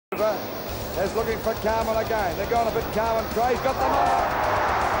over. Is looking for Carman again. They're going a bit Carman. Cray's got the mark.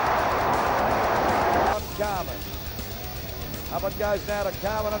 On Carman. Up it goes now to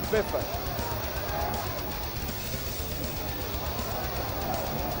Carman and Biffin.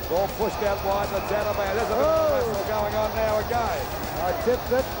 Ball pushed out wide. That's out of bounds. There's a bit of wrestle going on now again. I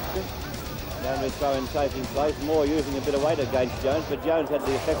tipped it. Now throw in taking place. Moore using a bit of weight against Jones, but Jones had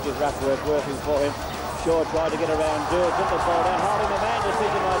the effective rough work working for him. Shaw tried to get around Dewar, took the ball down, holding the man,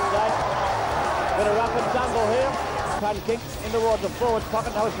 decision I'd say. Bit of rough and tumble here. Pun kick in towards the forward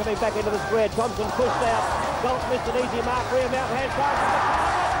pocket. Now it's coming back into the square. Thompson pushed out. Golt missed an easy mark. Ream out, hand pass.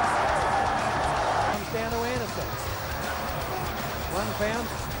 Comes down to Anderson. One bounce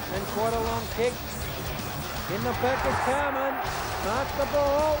and quite a long kick. In the back is Carman. Marks the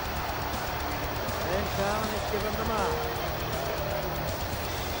ball. And Carman has given the mark.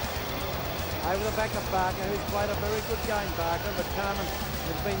 Over the back of Barker, who's played a very good game, Barker, but Carman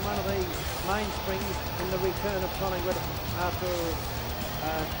has been one of the mainsprings in the return of Collingwood after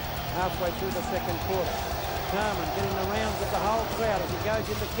halfway through the second quarter. Carman getting the rounds of the whole crowd as he goes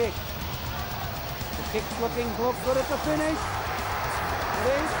in the kick. The kick's looking good at the finish.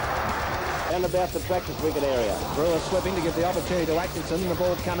 It is. And about the practice wicket area. Brewer slipping to give the opportunity to Atkinson. The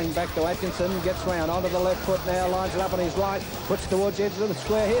ball coming back to Atkinson. Gets round onto the left foot now. Lines it up on his right. Puts towards the edge of the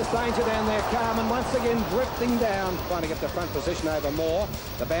square. Here's danger down there. Carman once again drifting down. Trying to get the front position over Moore.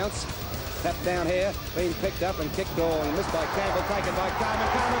 The bounce. Tap down here. Being picked up and kicked goal. And missed by Campbell. Taken by Carman.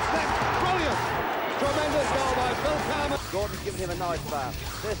 Carman snapped. Brilliant. Tremendous goal by Phil Carman. Gordon giving him a nice pass.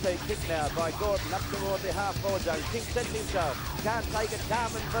 There's a kick now by Gordon up towards the half-forward zone. King sets himself. Can't take it.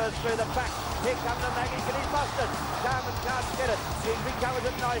 Carman first through the back. Here comes the Maggie. Can he bust it? Carman can't get it. He recovers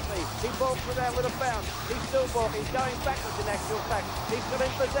it nicely. He balks without a little bounce. He's still balking. He's going backwards in actual fact. He's still in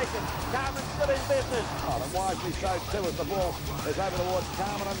possession. Carman's still in business. Oh, and wisely so too as the ball is over towards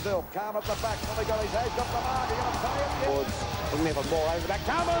Carman and Bill. Carman at the back. When they got his head, got the mark. He's going to play it. Woods. Never more over that.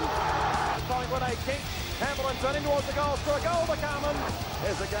 Carman! Collingwood a kick. Campbell and turning towards the goal. For a goal for Carman.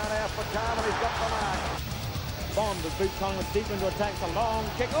 Here's the gun out for Carman. He's got the mark. Bond has beat Collingwood deep into attack. A long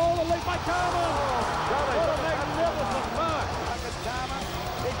kick. Oh, the leap by Carman! What a magnificent mark! Back at Carman.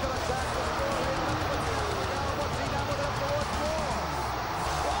 He could have taken the score here. What's he done with it towards Moore?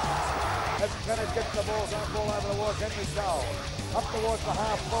 As Kenneth gets the ball over towards Henry's goal. Up towards the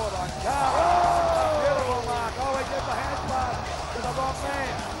half-forward line. Carman! Oh! Beautiful mark. Oh, he did the hand pass to the wrong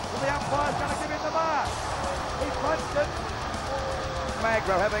man. The umpire's going to give him the mark. He punched it.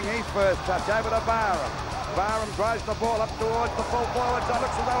 Magro having his first touch over to Barham. Barham drives the ball up towards the full forward, so it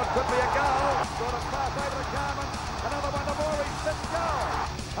looks as though it could be a goal. Sort of pass over to Carman. Another one to Moore. He's set to go.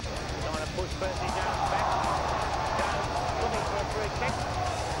 Trying to push Bertie Jones back. Jones looking for a free kick.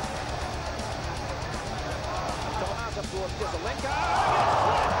 Pass up towards Jesselenko.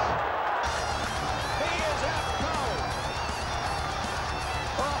 He is out cold.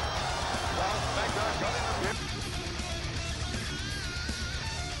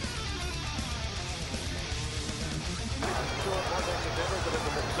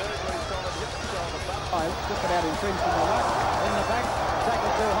 Took it out in trench in the ruck. In the back.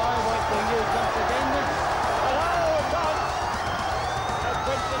 Tackle too high. Wait for used once again. Oh, it's on. The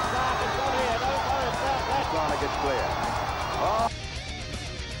Princess Park has got here. Don't worry about that. Trying to get clear. Oh.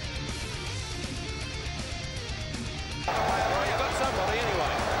 Well, you've got somebody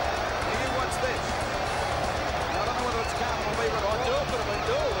anyway. You watch this. I don't know whether it's Carman or Beaver or Doyle could have been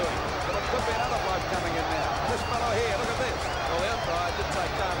Doyle doing. but it could be another bloke coming in now. This fellow here, look at this. Well, the umpire did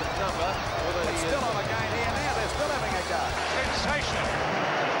take Carman's number. It's still on again here now. They're still having a go. Sensation.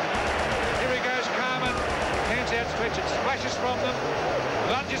 Here he goes, Carman. Hands outstretched, it splashes from them.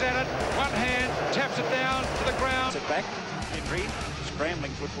 Lunges at it, one hand, taps it down to the ground. It back, Henry,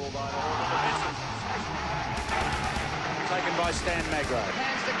 scrambling football by the horse. Taken by Stan Magro.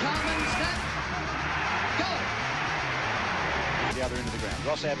 Hands to Carman, snap, go! The other end of the ground.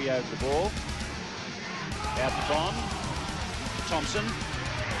 Ross Abbey over the ball. Out to Bond. Thompson.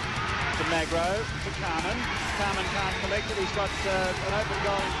 To Magro. To Carman. Carman can't collect it. He's got an open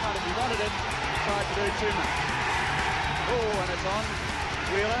goal in front of him. He wanted it. Tried to do too much. Oh, and it's on.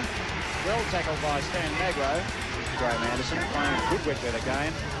 Wheeler. Well tackled by Stan Magro. Graham Anderson playing a good wet weather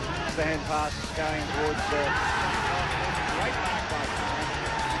game. It's the hand pass going towards great mark by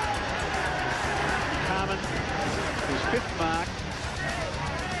Carman. His fifth mark.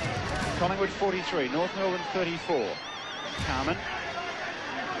 Collingwood 43, North Melbourne 34. Carman.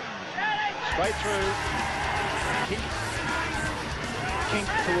 Straight through. Kink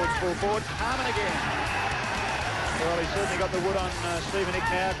towards full forward. Carman again. Well, he's certainly got the wood on Stephen Ick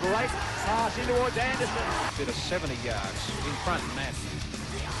now. Great pass in towards Anderson. Bit of 70 yards in front, Matt.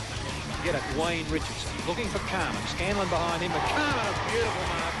 get it. Wayne Richardson looking for Carman. Scanlon behind him, but Carman a beautiful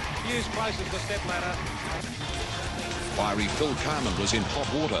mark. Hughes places the step ladder. Fiery Phil Carman was in hot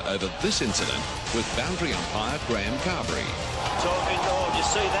water over this incident with boundary umpire Graham Carberry. Talking to him, you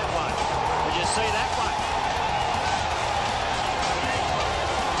see that one? Did you see that one?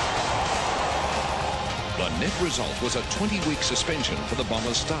 The net result was a 20-week suspension for the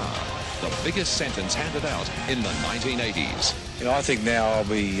Bombers star, the biggest sentence handed out in the 1980s. You know, I think now I'll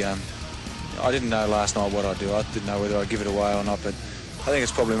be... I didn't know last night what I'd do. I didn't know whether I'd give it away or not, but I think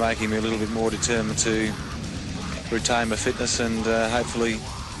it's probably making me a little bit more determined to retain my fitness and hopefully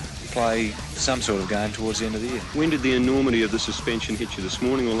play some sort of game towards the end of the year. When did the enormity of the suspension hit you, this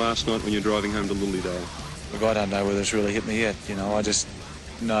morning or last night when you're driving home to Lilydale? Look, I don't know whether it's really hit me yet. You know, I just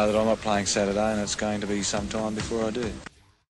know that I'm not playing Saturday and it's going to be some time before I do.